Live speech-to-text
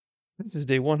This is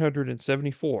day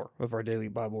 174 of our daily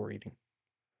Bible reading.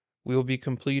 We will be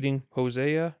completing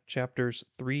Hosea chapters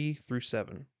 3 through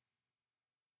 7.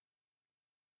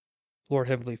 Lord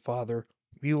Heavenly Father,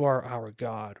 you are our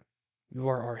God. You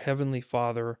are our Heavenly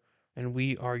Father, and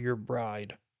we are your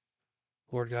bride.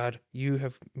 Lord God, you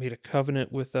have made a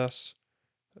covenant with us,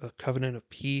 a covenant of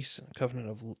peace, and a covenant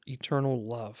of eternal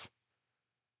love.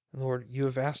 And Lord, you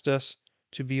have asked us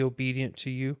to be obedient to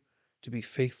you, to be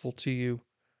faithful to you,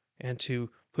 and to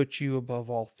put you above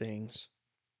all things.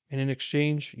 And in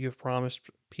exchange, you have promised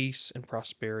peace and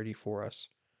prosperity for us.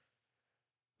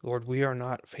 Lord, we are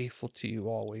not faithful to you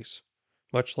always,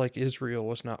 much like Israel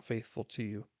was not faithful to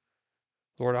you.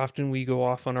 Lord, often we go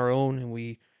off on our own and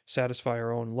we satisfy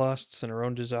our own lusts and our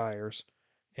own desires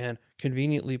and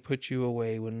conveniently put you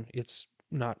away when it's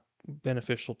not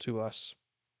beneficial to us,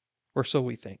 or so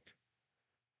we think.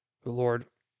 But Lord,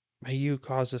 may you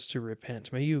cause us to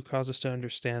repent. May you cause us to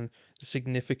understand the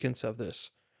significance of this,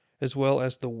 as well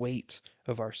as the weight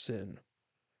of our sin.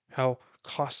 How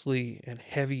costly and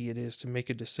heavy it is to make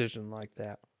a decision like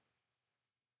that.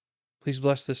 Please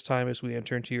bless this time as we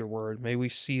enter into your word. May we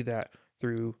see that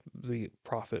through the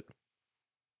prophet.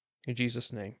 In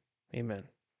Jesus' name, amen.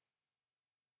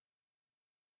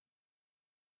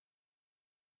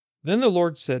 Then the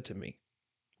Lord said to me,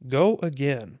 Go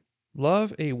again,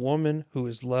 love a woman who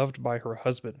is loved by her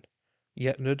husband,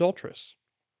 yet an adulteress,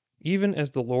 even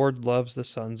as the Lord loves the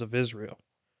sons of Israel,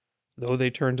 though they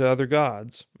turn to other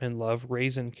gods and love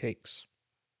raisin cakes.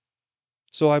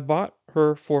 So I bought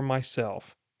her for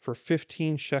myself for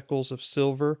 15 shekels of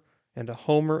silver and a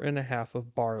homer and a half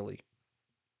of barley.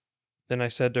 Then I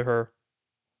said to her,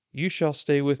 You shall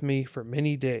stay with me for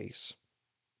many days.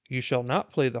 You shall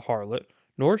not play the harlot,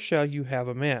 nor shall you have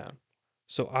a man,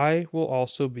 so I will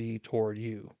also be toward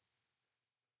you.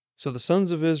 So the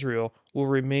sons of Israel will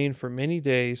remain for many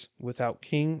days without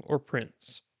king or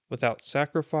prince, without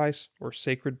sacrifice or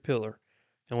sacred pillar,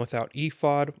 and without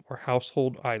ephod or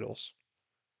household idols.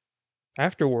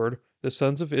 Afterward, the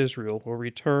sons of Israel will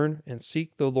return and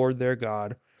seek the Lord their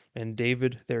God and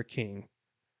David their king,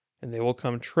 and they will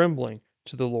come trembling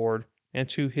to the Lord and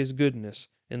to his goodness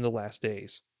in the last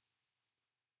days.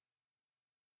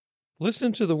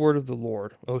 Listen to the word of the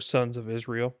Lord, O sons of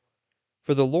Israel,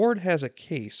 for the Lord has a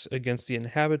case against the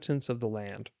inhabitants of the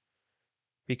land,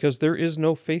 because there is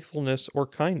no faithfulness or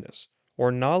kindness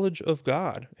or knowledge of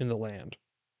God in the land.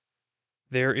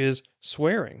 There is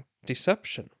swearing,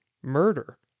 deception,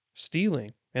 murder, stealing,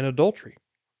 and adultery.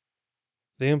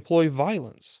 They employ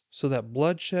violence, so that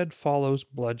bloodshed follows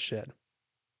bloodshed.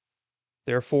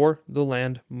 Therefore the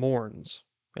land mourns,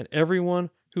 and everyone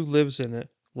who lives in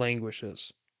it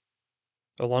languishes,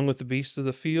 along with the beasts of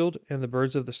the field and the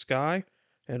birds of the sky,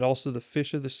 and also the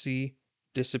fish of the sea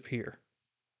disappear.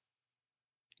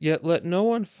 Yet let no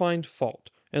one find fault,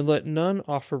 and let none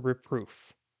offer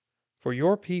reproof, for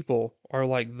your people are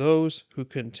like those who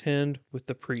contend with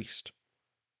the priest.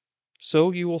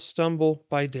 So you will stumble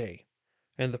by day,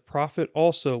 and the prophet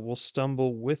also will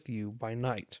stumble with you by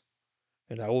night,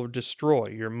 and I will destroy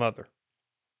your mother.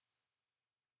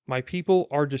 My people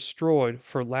are destroyed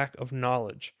for lack of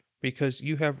knowledge, because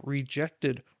you have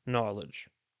rejected knowledge.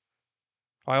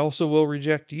 I also will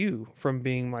reject you from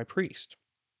being my priest,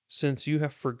 since you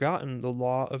have forgotten the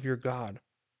law of your God.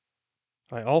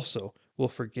 I also will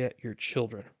forget your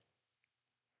children.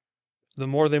 The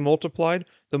more they multiplied,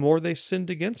 the more they sinned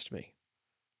against me.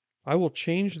 I will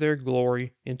change their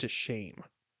glory into shame.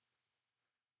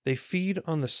 They feed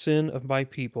on the sin of my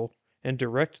people and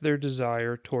direct their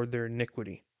desire toward their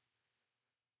iniquity.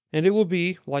 And it will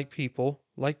be like people,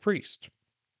 like priests.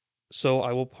 So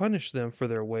I will punish them for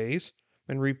their ways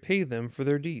and repay them for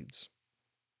their deeds.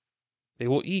 They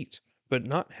will eat, but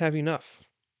not have enough.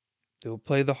 They will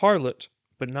play the harlot,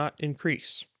 but not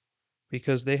increase,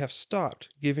 because they have stopped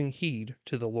giving heed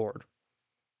to the Lord.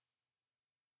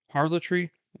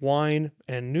 Harlotry, wine,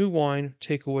 and new wine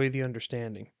take away the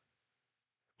understanding.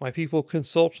 My people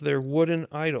consult their wooden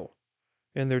idol,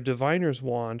 and their diviner's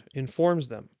wand informs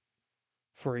them.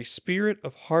 For a spirit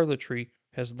of harlotry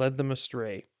has led them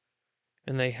astray,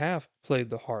 and they have played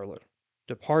the harlot,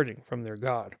 departing from their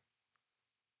God.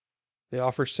 They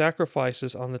offer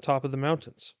sacrifices on the top of the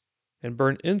mountains, and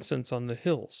burn incense on the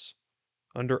hills,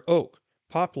 under oak,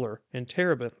 poplar, and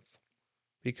terebinth,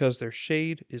 because their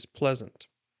shade is pleasant.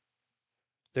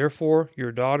 Therefore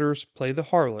your daughters play the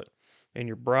harlot, and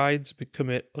your brides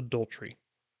commit adultery.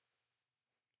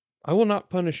 I will not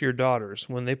punish your daughters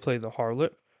when they play the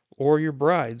harlot, or your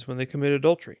brides when they commit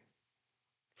adultery.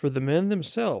 For the men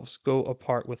themselves go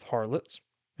apart with harlots,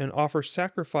 and offer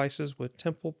sacrifices with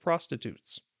temple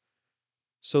prostitutes.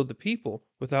 So the people,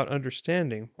 without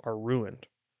understanding, are ruined.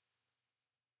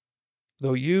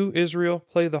 Though you, Israel,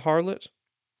 play the harlot,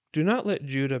 do not let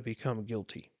Judah become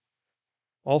guilty.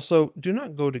 Also, do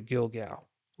not go to Gilgal,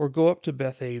 or go up to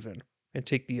Bethaven, and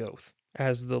take the oath,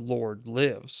 as the Lord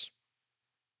lives.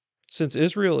 Since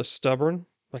Israel is stubborn,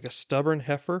 like a stubborn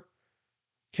heifer,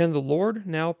 can the Lord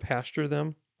now pasture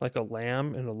them like a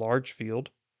lamb in a large field?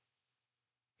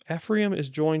 Ephraim is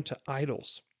joined to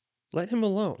idols. Let him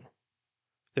alone.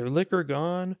 Their liquor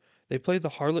gone, they play the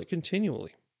harlot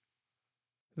continually.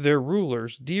 Their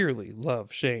rulers dearly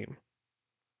love shame.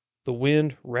 The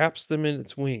wind wraps them in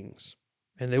its wings,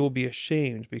 and they will be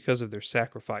ashamed because of their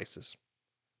sacrifices.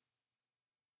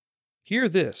 Hear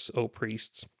this, O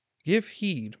priests. Give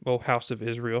heed, O house of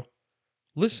Israel.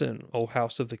 Listen, O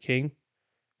house of the king,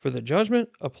 for the judgment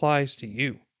applies to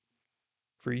you.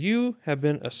 For you have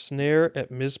been a snare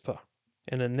at Mizpah,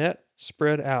 and a net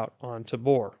spread out on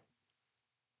Tabor.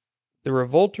 The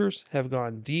revolters have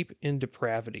gone deep in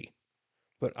depravity,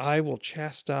 but I will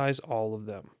chastise all of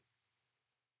them.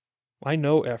 I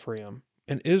know Ephraim,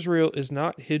 and Israel is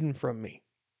not hidden from me.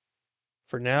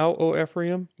 For now, O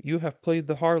Ephraim, you have played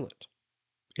the harlot.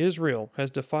 Israel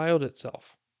has defiled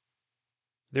itself.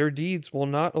 Their deeds will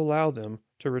not allow them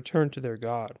to return to their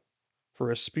God,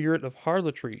 for a spirit of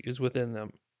harlotry is within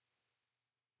them,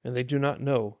 and they do not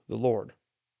know the Lord.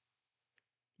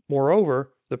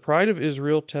 Moreover, the pride of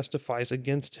Israel testifies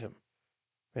against him,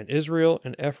 and Israel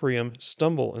and Ephraim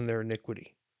stumble in their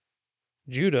iniquity.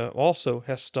 Judah also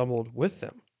has stumbled with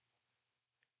them.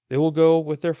 They will go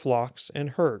with their flocks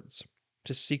and herds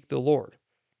to seek the Lord,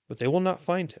 but they will not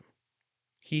find him.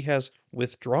 He has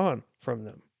withdrawn from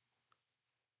them.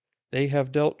 They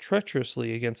have dealt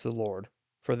treacherously against the Lord,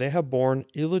 for they have borne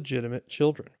illegitimate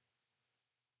children.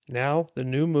 Now the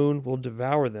new moon will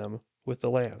devour them with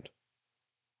the land.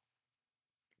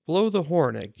 Blow the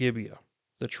horn at Gibeah,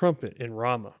 the trumpet in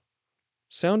Ramah.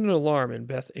 Sound an alarm in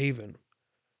Beth Aven.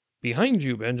 Behind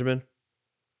you, Benjamin!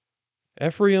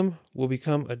 Ephraim will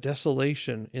become a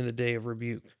desolation in the day of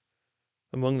rebuke.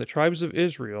 Among the tribes of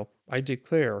Israel I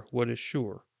declare what is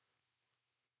sure.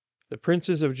 The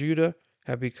princes of Judah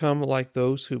have become like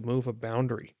those who move a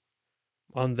boundary.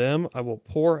 On them I will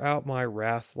pour out my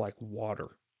wrath like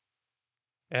water.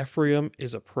 Ephraim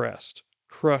is oppressed,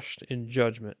 crushed in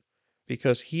judgment,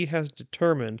 because he has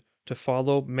determined to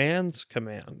follow man's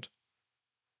command.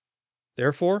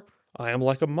 Therefore I am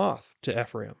like a moth to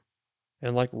Ephraim,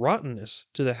 and like rottenness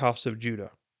to the house of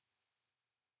Judah.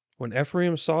 When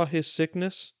Ephraim saw his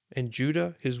sickness, and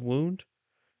Judah his wound,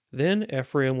 then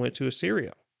Ephraim went to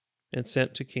Assyria, and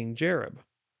sent to King Jareb,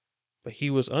 but he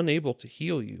was unable to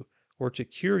heal you, or to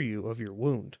cure you of your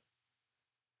wound.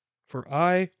 For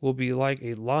I will be like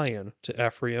a lion to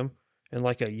Ephraim, and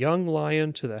like a young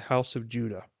lion to the house of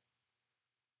Judah.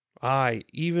 I,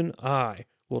 even I,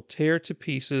 will tear to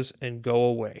pieces and go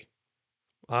away.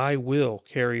 I will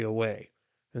carry away,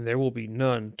 and there will be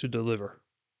none to deliver.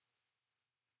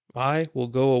 I will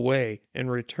go away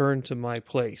and return to my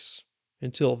place,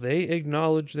 until they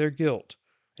acknowledge their guilt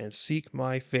and seek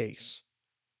my face.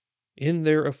 In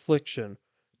their affliction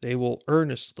they will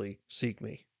earnestly seek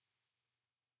me.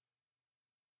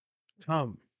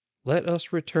 Come, let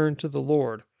us return to the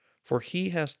Lord, for he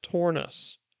has torn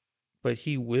us, but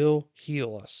he will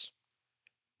heal us.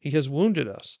 He has wounded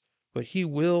us, but he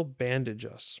will bandage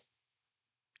us.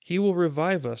 He will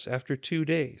revive us after 2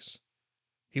 days.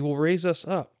 He will raise us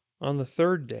up on the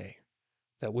 3rd day,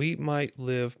 that we might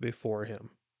live before him.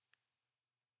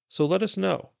 So let us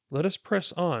know, let us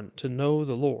press on to know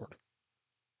the Lord.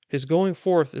 His going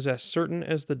forth is as certain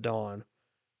as the dawn,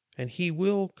 and he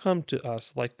will come to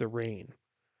us like the rain,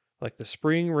 like the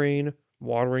spring rain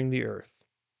watering the earth.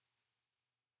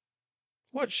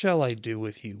 What shall I do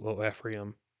with you, O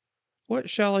Ephraim? What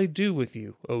shall I do with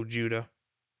you, O Judah?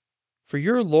 For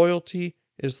your loyalty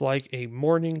is like a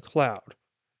morning cloud,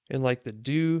 and like the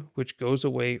dew which goes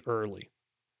away early.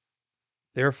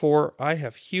 Therefore I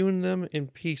have hewn them in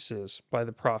pieces by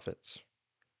the prophets.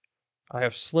 I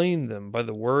have slain them by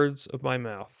the words of my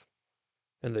mouth,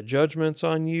 and the judgments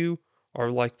on you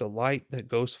are like the light that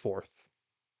goes forth.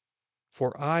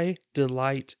 For I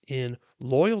delight in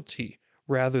loyalty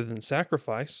rather than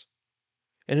sacrifice,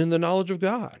 and in the knowledge of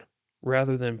God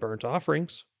rather than burnt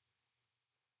offerings.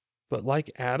 But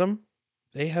like Adam,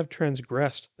 they have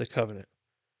transgressed the covenant.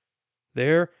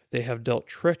 There they have dealt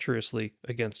treacherously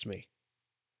against me.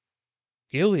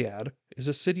 Gilead is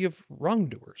a city of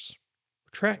wrongdoers,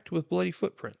 tracked with bloody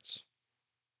footprints.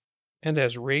 And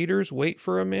as raiders wait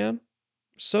for a man,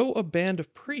 so a band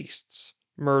of priests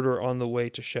murder on the way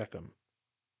to Shechem.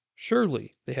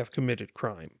 Surely they have committed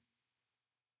crime.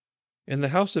 In the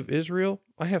house of Israel,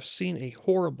 I have seen a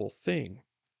horrible thing.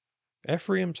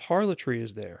 Ephraim's harlotry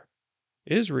is there.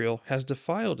 Israel has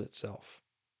defiled itself.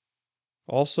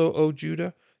 Also, O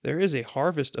Judah, there is a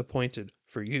harvest appointed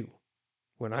for you,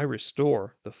 when I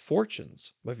restore the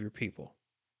fortunes of your people.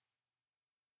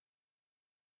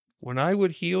 When I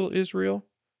would heal Israel,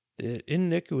 the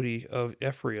iniquity of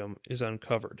Ephraim is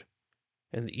uncovered,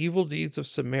 and the evil deeds of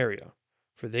Samaria,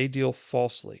 for they deal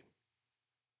falsely.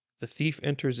 The thief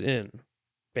enters in,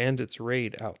 bandits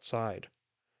raid outside,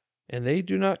 and they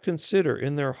do not consider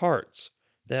in their hearts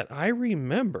that I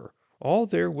remember all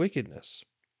their wickedness.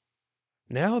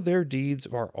 Now their deeds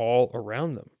are all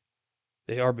around them,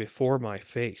 they are before my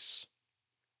face.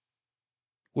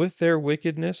 With their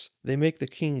wickedness they make the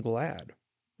king glad,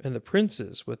 and the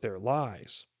princes with their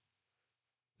lies.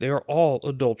 They are all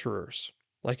adulterers,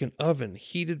 like an oven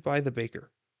heated by the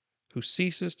baker, who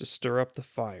ceases to stir up the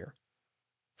fire,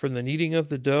 from the kneading of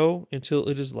the dough until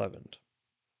it is leavened.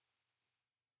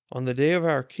 On the day of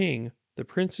our king, the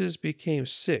princes became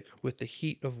sick with the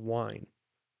heat of wine.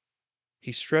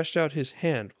 He stretched out his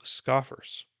hand with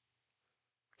scoffers.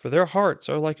 For their hearts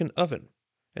are like an oven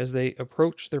as they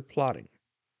approach their plotting.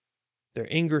 Their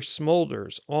anger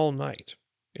smolders all night.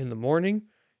 In the morning,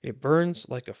 it burns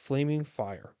like a flaming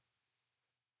fire.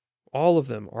 All of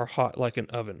them are hot like an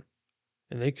oven,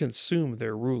 and they consume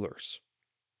their rulers.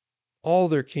 All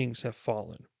their kings have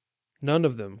fallen. None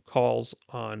of them calls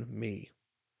on me.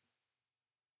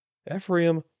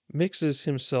 Ephraim mixes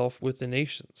himself with the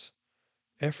nations.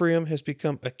 Ephraim has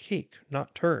become a cake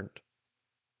not turned.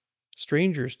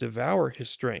 Strangers devour his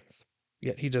strength,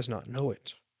 yet he does not know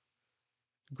it.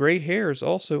 Gray hairs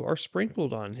also are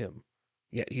sprinkled on him,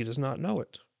 yet he does not know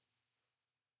it.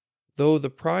 Though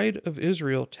the pride of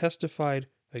Israel testified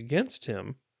against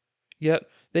him, yet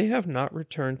they have not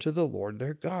returned to the Lord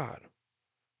their God,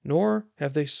 nor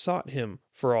have they sought him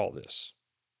for all this.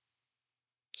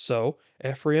 So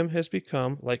Ephraim has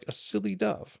become like a silly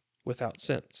dove without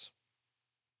sense.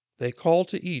 They call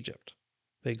to Egypt,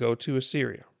 they go to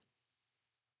Assyria.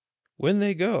 When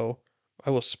they go, I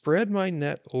will spread my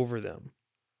net over them.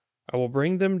 I will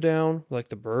bring them down like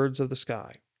the birds of the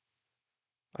sky.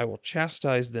 I will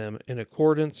chastise them in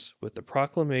accordance with the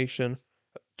proclamation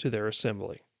to their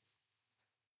assembly.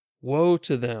 Woe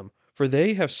to them, for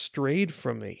they have strayed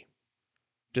from me.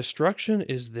 Destruction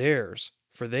is theirs,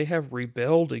 for they have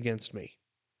rebelled against me.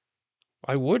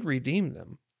 I would redeem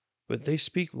them, but they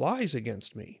speak lies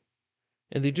against me,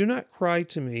 and they do not cry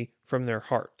to me from their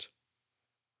heart.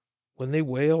 When they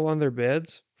wail on their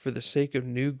beds for the sake of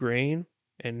new grain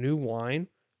and new wine,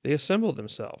 they assemble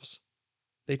themselves.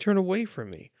 They turn away from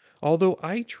me, although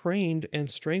I trained and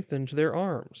strengthened their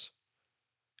arms.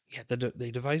 Yet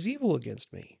they devise evil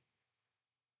against me.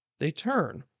 They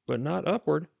turn, but not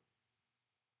upward.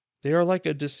 They are like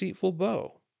a deceitful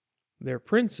bow. Their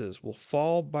princes will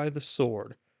fall by the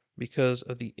sword because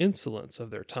of the insolence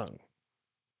of their tongue.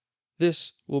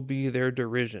 This will be their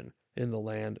derision in the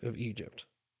land of Egypt.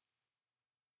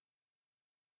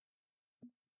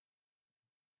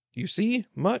 You see,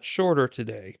 much shorter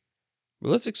today, but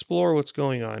let's explore what's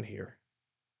going on here.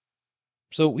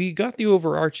 So we got the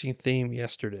overarching theme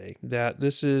yesterday that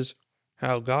this is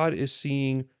how God is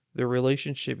seeing the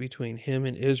relationship between him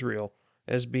and Israel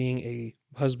as being a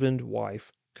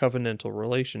husband-wife covenantal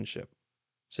relationship,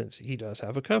 since he does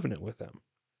have a covenant with them.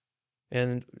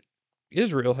 And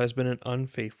Israel has been an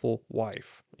unfaithful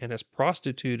wife and has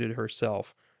prostituted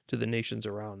herself to the nations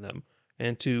around them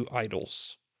and to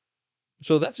idols.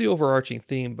 So that's the overarching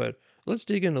theme, but let's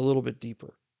dig in a little bit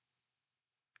deeper.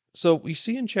 So we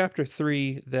see in chapter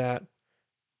 3 that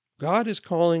God is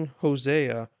calling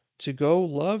Hosea to go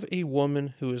love a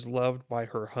woman who is loved by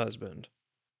her husband.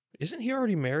 Isn't he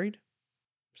already married?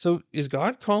 So is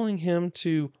God calling him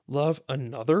to love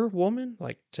another woman,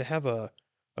 like to have a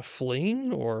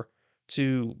fling or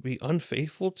to be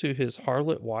unfaithful to his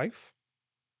harlot wife?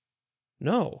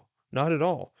 No, not at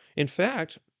all. In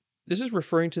fact, this is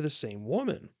referring to the same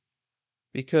woman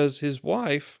because his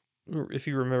wife, or if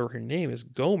you remember her name is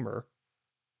Gomer,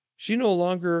 she no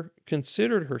longer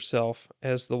considered herself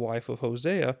as the wife of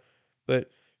Hosea,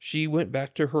 but she went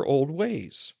back to her old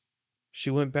ways. She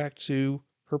went back to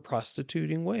her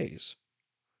prostituting ways,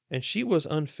 and she was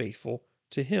unfaithful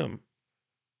to him.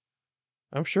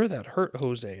 I'm sure that hurt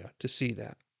Hosea to see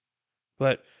that.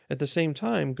 But at the same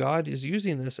time, God is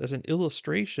using this as an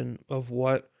illustration of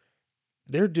what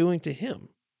they're doing to him.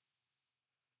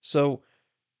 So,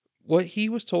 what he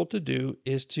was told to do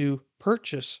is to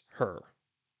purchase her.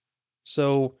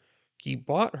 So, he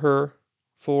bought her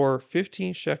for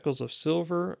 15 shekels of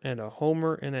silver and a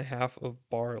homer and a half of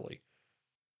barley.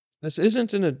 This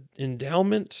isn't an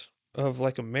endowment of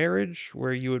like a marriage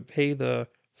where you would pay the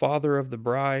father of the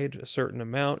bride a certain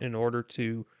amount in order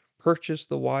to purchase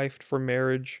the wife for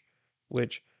marriage,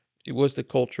 which it was the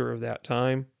culture of that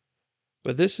time.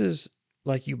 But this is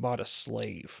like you bought a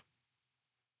slave.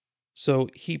 So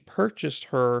he purchased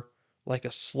her like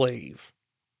a slave.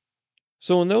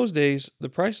 So in those days, the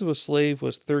price of a slave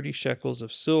was 30 shekels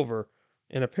of silver,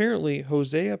 and apparently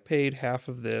Hosea paid half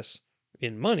of this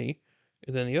in money,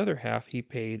 and then the other half he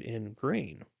paid in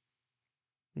grain.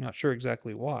 I'm not sure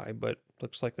exactly why, but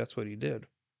looks like that's what he did.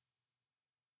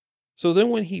 So then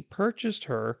when he purchased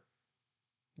her,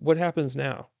 what happens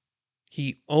now?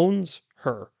 He owns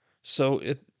her. So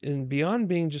and beyond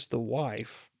being just the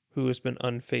wife who has been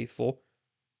unfaithful,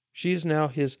 she is now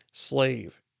his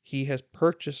slave. He has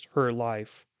purchased her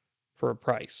life for a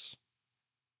price.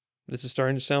 This is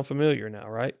starting to sound familiar now,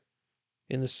 right?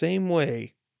 In the same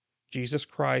way, Jesus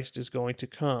Christ is going to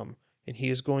come and he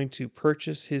is going to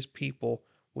purchase his people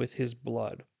with his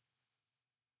blood.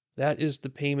 That is the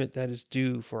payment that is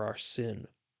due for our sin.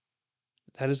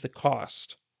 That is the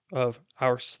cost of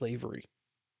our slavery.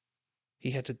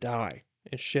 He had to die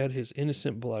and shed his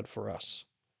innocent blood for us.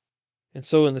 And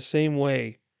so, in the same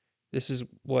way, this is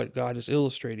what God is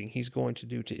illustrating He's going to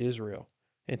do to Israel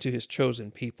and to His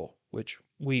chosen people, which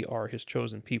we are His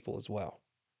chosen people as well.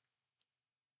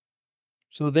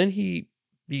 So then He,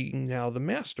 being now the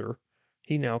master,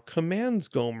 He now commands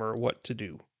Gomer what to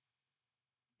do.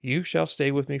 You shall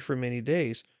stay with me for many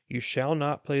days. You shall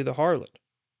not play the harlot,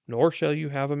 nor shall you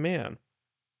have a man.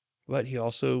 But he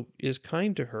also is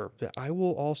kind to her, that I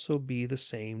will also be the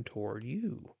same toward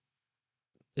you.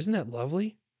 Isn't that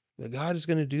lovely? That God is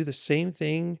going to do the same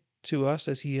thing to us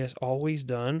as he has always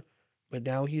done, but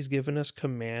now he's given us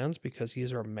commands because he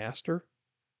is our master.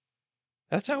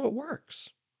 That's how it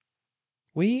works.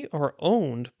 We are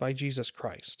owned by Jesus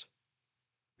Christ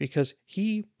because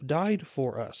he died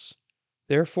for us.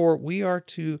 Therefore, we are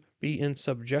to be in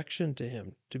subjection to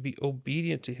him, to be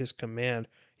obedient to his command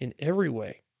in every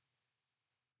way.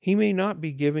 He may not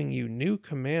be giving you new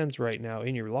commands right now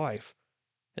in your life,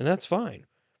 and that's fine.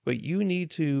 But you need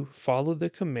to follow the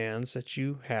commands that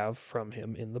you have from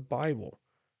him in the Bible.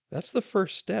 That's the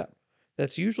first step.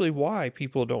 That's usually why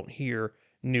people don't hear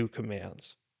new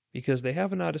commands, because they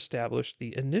have not established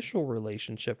the initial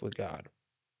relationship with God.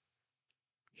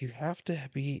 You have to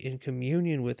be in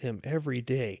communion with him every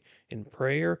day, in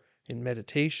prayer, in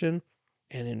meditation,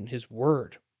 and in his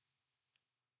word.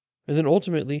 And then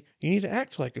ultimately, you need to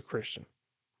act like a Christian.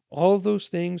 All of those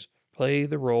things play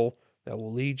the role that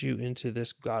will lead you into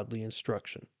this godly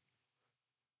instruction.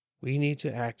 We need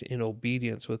to act in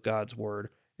obedience with God's word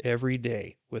every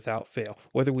day without fail,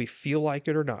 whether we feel like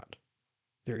it or not.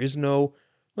 There is no,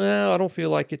 well, I don't feel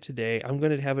like it today. I'm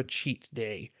going to have a cheat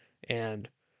day and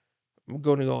I'm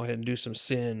going to go ahead and do some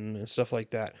sin and stuff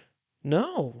like that.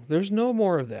 No, there's no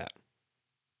more of that.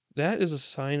 That is a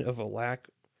sign of a lack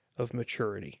of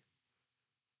maturity.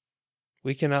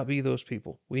 We cannot be those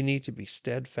people. We need to be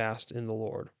steadfast in the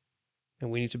Lord, and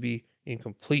we need to be in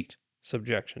complete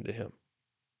subjection to Him.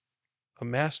 A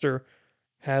master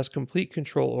has complete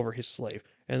control over his slave,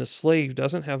 and the slave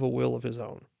doesn't have a will of his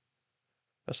own.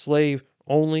 A slave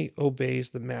only obeys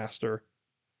the master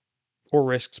or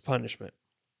risks punishment.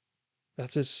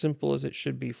 That's as simple as it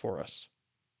should be for us.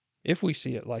 If we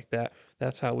see it like that,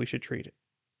 that's how we should treat it.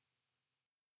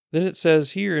 Then it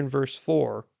says here in verse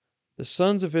 4, the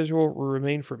sons of Israel will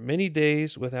remain for many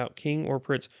days without king or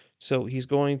prince. So he's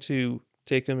going to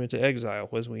take them into exile,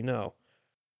 as we know.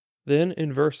 Then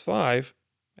in verse 5,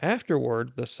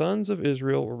 afterward the sons of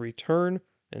Israel will return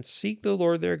and seek the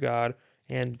Lord their God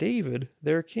and David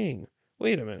their king.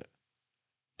 Wait a minute.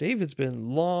 David's been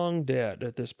long dead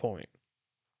at this point.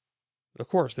 Of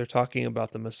course, they're talking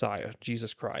about the Messiah,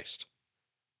 Jesus Christ.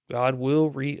 God will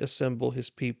reassemble his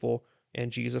people,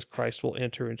 and Jesus Christ will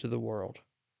enter into the world.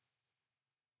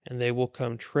 And they will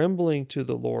come trembling to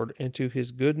the Lord and to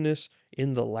his goodness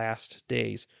in the last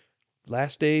days.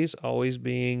 Last days always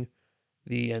being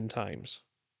the end times.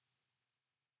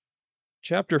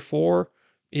 Chapter 4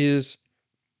 is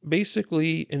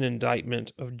basically an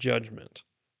indictment of judgment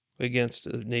against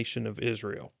the nation of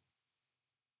Israel.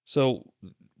 So,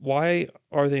 why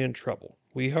are they in trouble?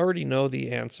 We already know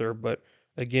the answer, but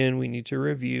again, we need to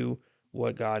review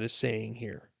what God is saying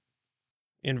here.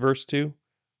 In verse 2,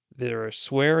 there is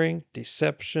swearing,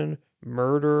 deception,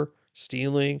 murder,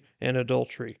 stealing, and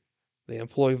adultery. They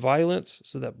employ violence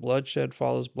so that bloodshed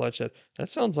follows bloodshed. That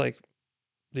sounds like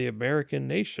the American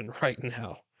nation right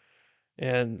now.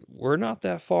 And we're not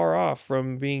that far off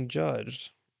from being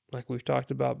judged, like we've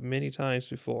talked about many times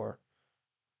before.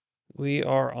 We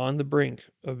are on the brink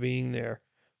of being there,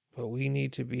 but we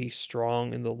need to be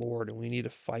strong in the Lord and we need to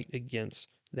fight against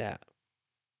that.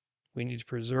 We need to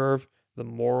preserve the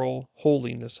moral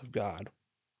holiness of God.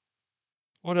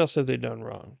 What else have they done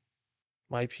wrong?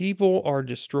 My people are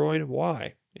destroyed.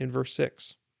 Why? In verse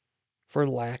 6, for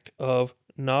lack of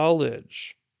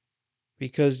knowledge,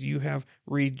 because you have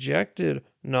rejected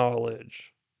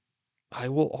knowledge. I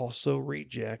will also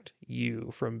reject you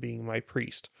from being my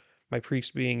priest. My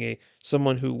priest being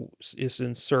someone who is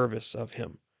in service of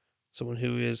him, someone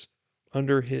who is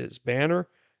under his banner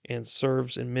and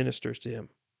serves and ministers to him.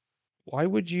 Why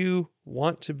would you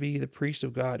want to be the priest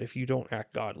of God if you don't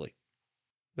act godly?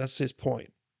 That's his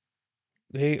point.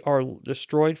 They are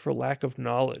destroyed for lack of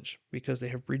knowledge because they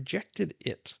have rejected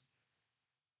it.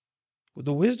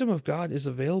 The wisdom of God is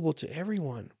available to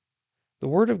everyone. The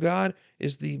Word of God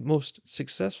is the most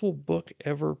successful book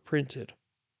ever printed.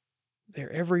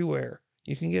 They're everywhere.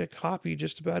 You can get a copy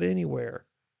just about anywhere.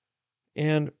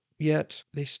 And yet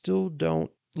they still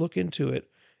don't look into it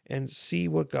and see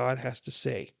what God has to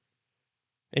say.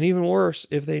 And even worse,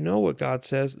 if they know what God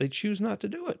says, they choose not to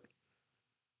do it.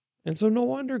 And so no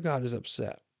wonder God is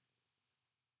upset.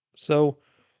 So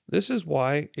this is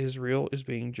why Israel is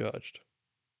being judged.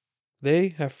 They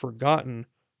have forgotten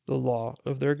the law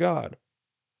of their God.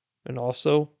 And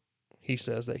also, he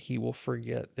says that he will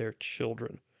forget their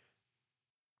children.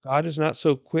 God is not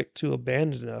so quick to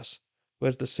abandon us,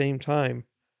 but at the same time,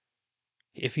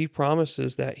 if he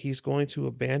promises that he's going to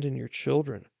abandon your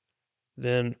children,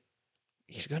 then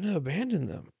he's going to abandon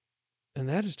them. And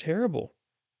that is terrible.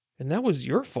 And that was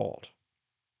your fault.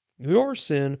 Your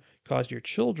sin caused your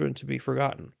children to be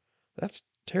forgotten. That's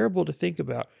terrible to think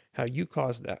about how you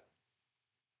caused that.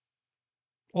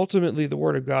 Ultimately, the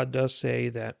Word of God does say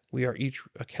that we are each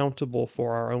accountable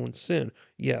for our own sin,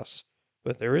 yes,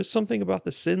 but there is something about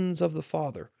the sins of the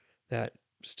Father that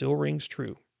still rings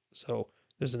true. So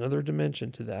there's another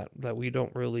dimension to that we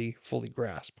don't really fully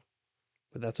grasp.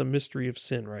 But that's a mystery of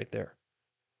sin right there.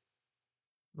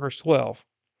 Verse 12,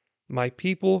 my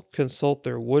people consult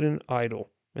their wooden idol,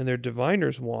 and their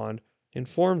diviner's wand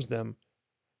informs them,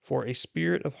 for a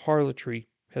spirit of harlotry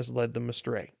has led them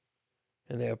astray,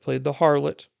 and they have played the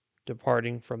harlot,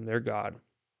 departing from their God.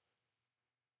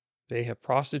 They have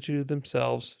prostituted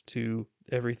themselves to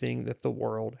everything that the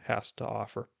world has to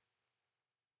offer.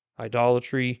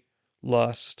 Idolatry,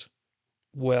 lust,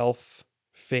 wealth,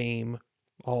 fame,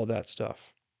 all that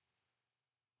stuff.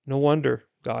 No wonder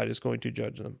God is going to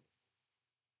judge them.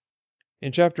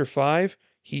 In chapter 5,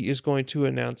 he is going to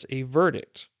announce a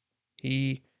verdict.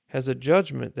 He has a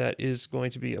judgment that is going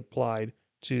to be applied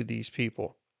to these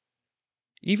people.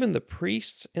 Even the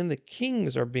priests and the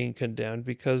kings are being condemned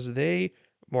because they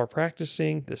are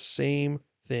practicing the same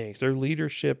things. Their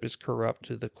leadership is corrupt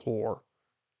to the core.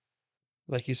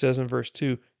 Like he says in verse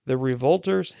 2, the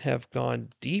revolters have gone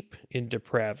deep in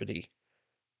depravity,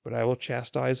 but I will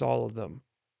chastise all of them.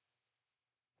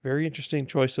 Very interesting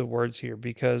choice of words here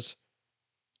because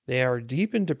they are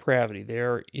deep in depravity. They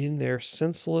are in their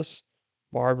senseless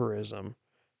barbarism,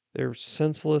 their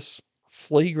senseless,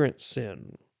 flagrant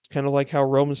sin. Kind of like how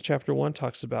Romans chapter 1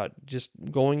 talks about just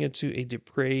going into a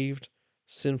depraved,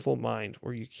 sinful mind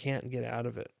where you can't get out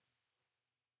of it.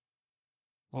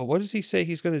 Well, what does he say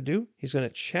he's going to do? He's going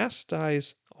to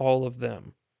chastise all of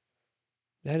them.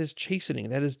 That is chastening,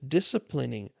 that is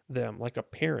disciplining them like a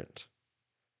parent.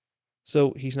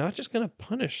 So he's not just going to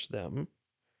punish them,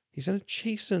 he's going to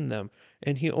chasten them.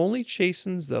 And he only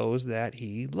chastens those that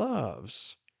he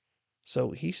loves.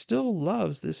 So he still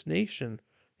loves this nation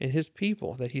and his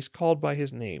people that he's called by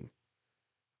his name.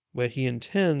 But he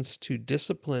intends to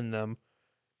discipline them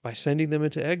by sending them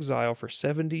into exile for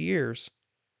 70 years.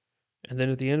 And then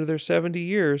at the end of their 70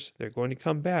 years, they're going to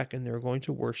come back and they're going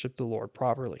to worship the Lord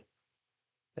properly.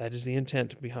 That is the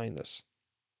intent behind this.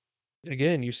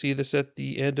 Again, you see this at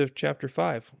the end of chapter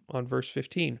 5 on verse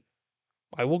 15.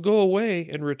 I will go away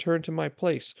and return to my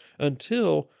place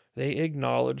until they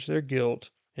acknowledge their guilt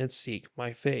and seek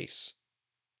my face.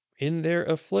 In their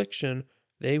affliction,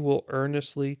 they will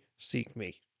earnestly seek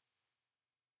me.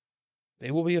 They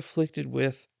will be afflicted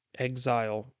with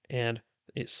exile and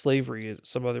slavery in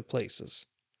some other places.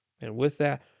 And with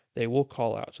that, they will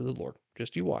call out to the Lord.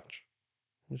 Just you watch,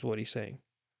 is what he's saying.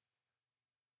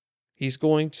 He's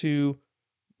going to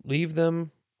leave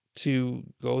them to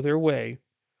go their way,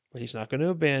 but he's not going to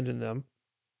abandon them.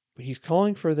 But he's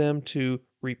calling for them to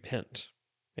repent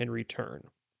and return.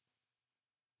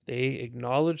 They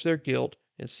acknowledge their guilt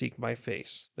and seek my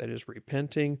face. That is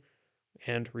repenting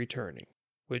and returning,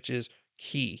 which is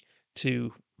key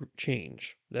to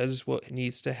change. That is what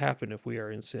needs to happen if we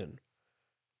are in sin.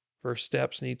 First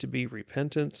steps need to be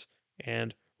repentance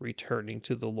and returning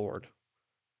to the Lord.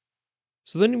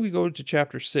 So then we go to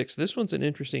chapter 6. This one's an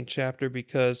interesting chapter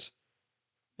because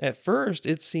at first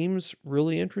it seems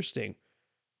really interesting.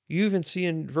 You even see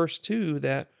in verse 2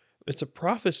 that it's a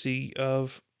prophecy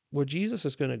of what Jesus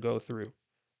is going to go through.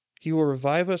 He will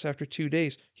revive us after 2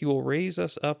 days. He will raise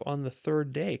us up on the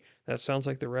third day. That sounds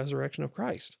like the resurrection of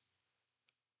Christ.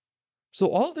 So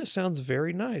all of this sounds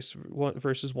very nice,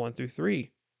 verses 1 through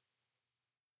 3.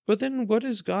 But then what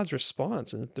is God's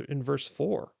response in verse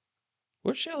 4?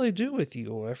 What shall I do with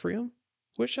you, O Ephraim?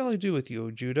 What shall I do with you,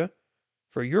 O Judah?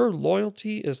 For your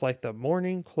loyalty is like the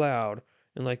morning cloud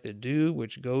and like the dew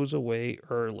which goes away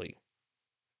early.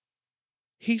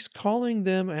 He's calling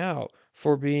them out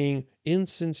for being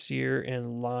insincere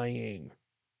and lying.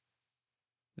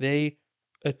 They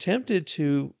attempted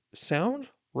to sound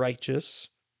righteous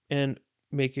and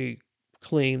make a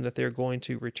claim that they're going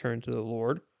to return to the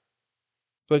Lord,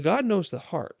 but God knows the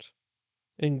heart.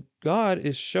 And God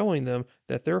is showing them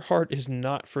that their heart is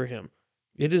not for Him.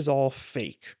 It is all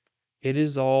fake, it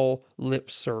is all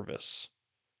lip service.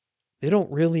 They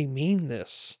don't really mean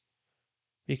this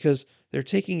because they're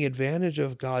taking advantage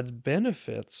of God's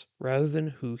benefits rather than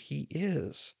who He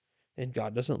is. And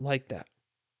God doesn't like that.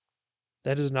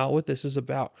 That is not what this is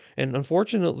about. And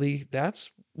unfortunately,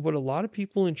 that's what a lot of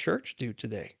people in church do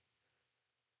today.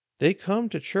 They come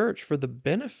to church for the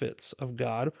benefits of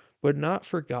God, but not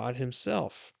for God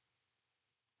Himself.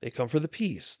 They come for the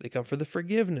peace. They come for the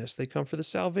forgiveness. They come for the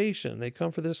salvation. They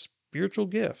come for the spiritual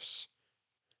gifts.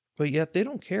 But yet they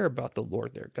don't care about the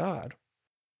Lord their God.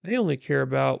 They only care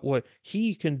about what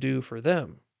He can do for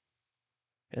them.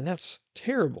 And that's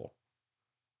terrible.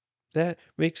 That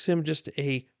makes Him just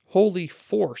a holy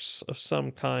force of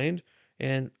some kind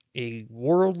and a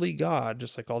worldly God,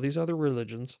 just like all these other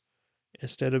religions,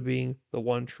 instead of being the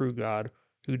one true God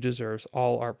who deserves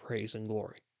all our praise and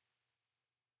glory.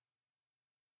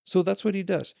 So that's what He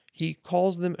does. He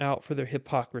calls them out for their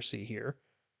hypocrisy here.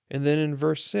 And then in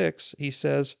verse 6, He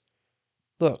says,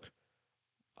 Look,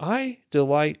 I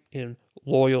delight in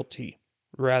loyalty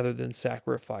rather than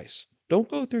sacrifice. Don't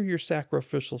go through your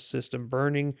sacrificial system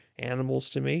burning animals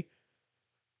to me,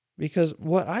 because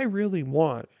what I really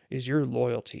want is your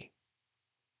loyalty.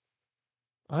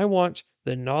 I want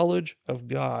the knowledge of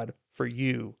God for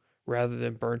you rather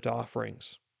than burnt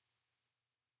offerings.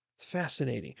 It's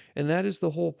fascinating. And that is the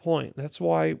whole point. That's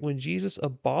why when Jesus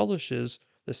abolishes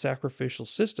the sacrificial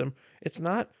system, it's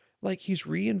not like He's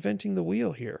reinventing the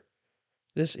wheel here.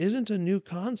 This isn't a new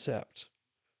concept.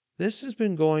 This has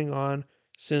been going on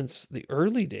since the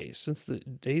early days, since the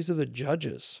days of the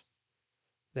judges,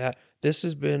 that this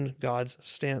has been God's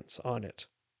stance on it.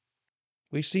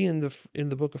 We see in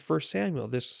the book of First Samuel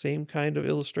this same kind of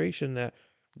illustration that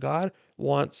God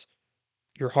wants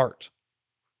your heart.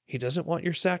 He doesn't want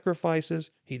your sacrifices.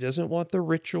 He doesn't want the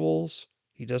rituals.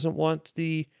 He doesn't want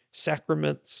the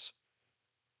sacraments.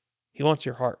 He wants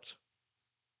your heart.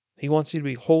 He wants you to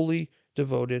be wholly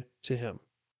devoted to Him.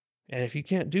 And if you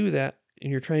can't do that, and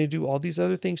you're trying to do all these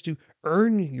other things to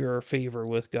earn your favor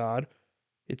with God,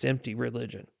 it's empty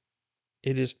religion.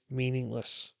 It is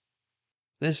meaningless.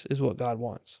 This is what God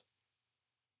wants.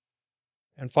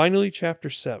 And finally, chapter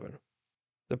 7.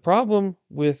 The problem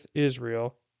with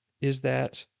Israel is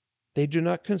that they do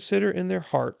not consider in their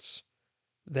hearts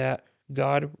that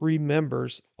God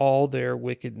remembers all their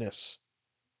wickedness.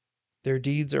 Their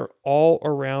deeds are all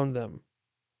around them.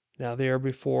 Now they are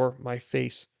before my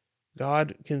face.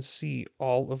 God can see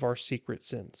all of our secret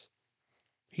sins.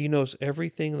 He knows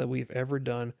everything that we've ever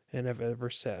done and have ever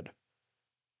said.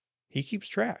 He keeps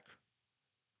track.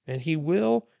 And He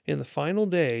will, in the final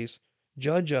days,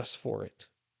 judge us for it.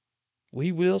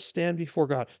 We will stand before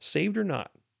God, saved or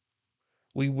not.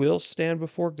 We will stand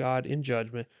before God in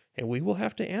judgment, and we will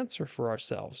have to answer for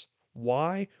ourselves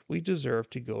why we deserve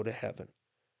to go to heaven.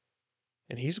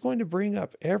 And He's going to bring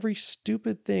up every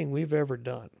stupid thing we've ever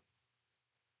done.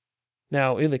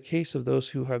 Now, in the case of those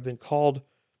who have been called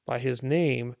by His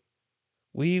name,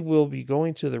 we will be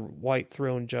going to the white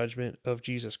throne judgment of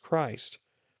Jesus Christ,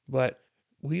 but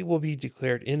we will be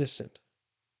declared innocent.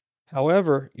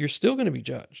 However, you're still going to be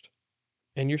judged,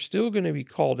 and you're still going to be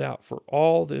called out for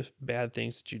all the bad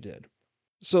things that you did.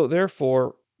 So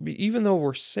therefore, even though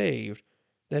we're saved,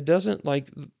 that doesn't, like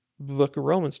the book of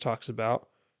Romans talks about,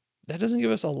 that doesn't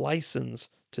give us a license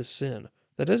to sin.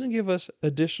 That doesn't give us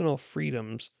additional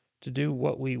freedoms to do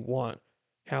what we want,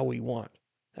 how we want.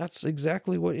 That's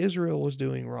exactly what Israel was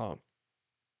doing wrong.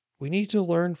 We need to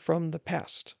learn from the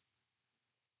past.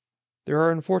 There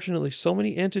are unfortunately so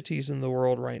many entities in the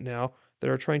world right now that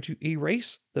are trying to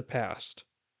erase the past.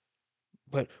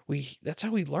 But that's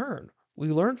how we learn. We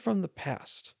learn from the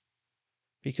past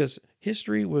because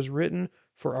history was written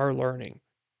for our learning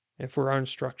and for our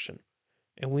instruction.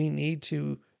 And we need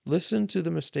to listen to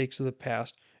the mistakes of the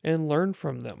past and learn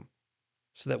from them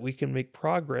so that we can make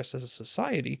progress as a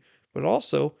society, but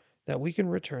also that we can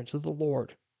return to the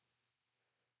Lord.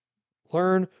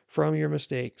 Learn from your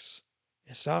mistakes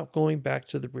and stop going back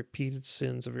to the repeated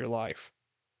sins of your life.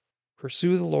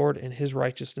 Pursue the Lord and his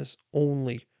righteousness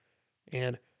only,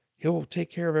 and he'll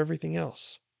take care of everything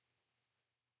else.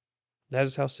 That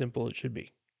is how simple it should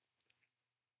be.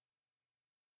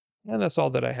 And that's all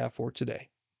that I have for today.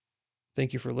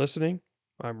 Thank you for listening.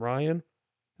 I'm Ryan,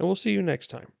 and we'll see you next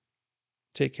time.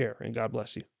 Take care, and God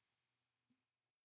bless you.